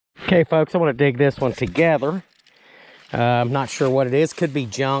Okay, folks, I want to dig this one together. I'm not sure what it is. Could be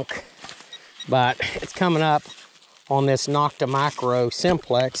junk, but it's coming up on this Nocta Micro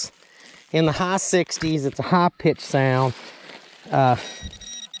Simplex in the high 60s. It's a high pitch sound. And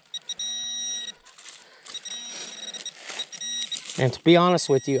to be honest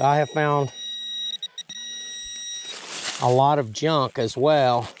with you, I have found a lot of junk as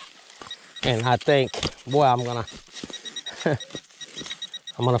well. And I think, boy, I'm gonna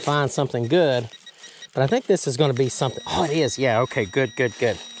find something good. But I think this is gonna be something. Oh, it is. Yeah, okay, good.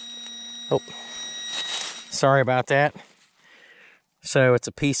 Oh, sorry about that. So it's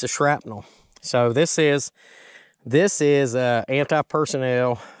a piece of shrapnel. So this is a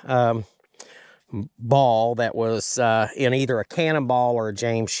anti-personnel ball that was in either a cannonball or a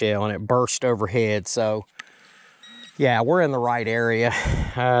James shell, and it burst overhead. So yeah, we're in the right area.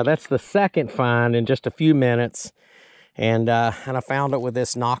 That's the second find in just a few minutes. And I found it with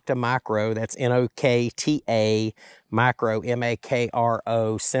this Nocta Micro. That's N-O-K-T-A Micro,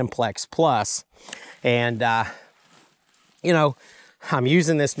 M-A-K-R-O Simplex Plus. And, you know, I'm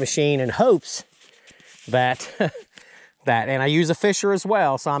using this machine in hopes that, and I use a fisher as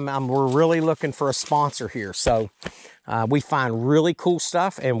well. So we're really looking for a sponsor here. So we find really cool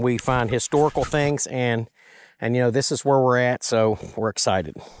stuff, and we find historical things, and you know, this is where we're at. So we're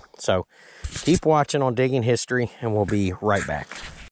excited. So keep watching on Digging History, and we'll be right back.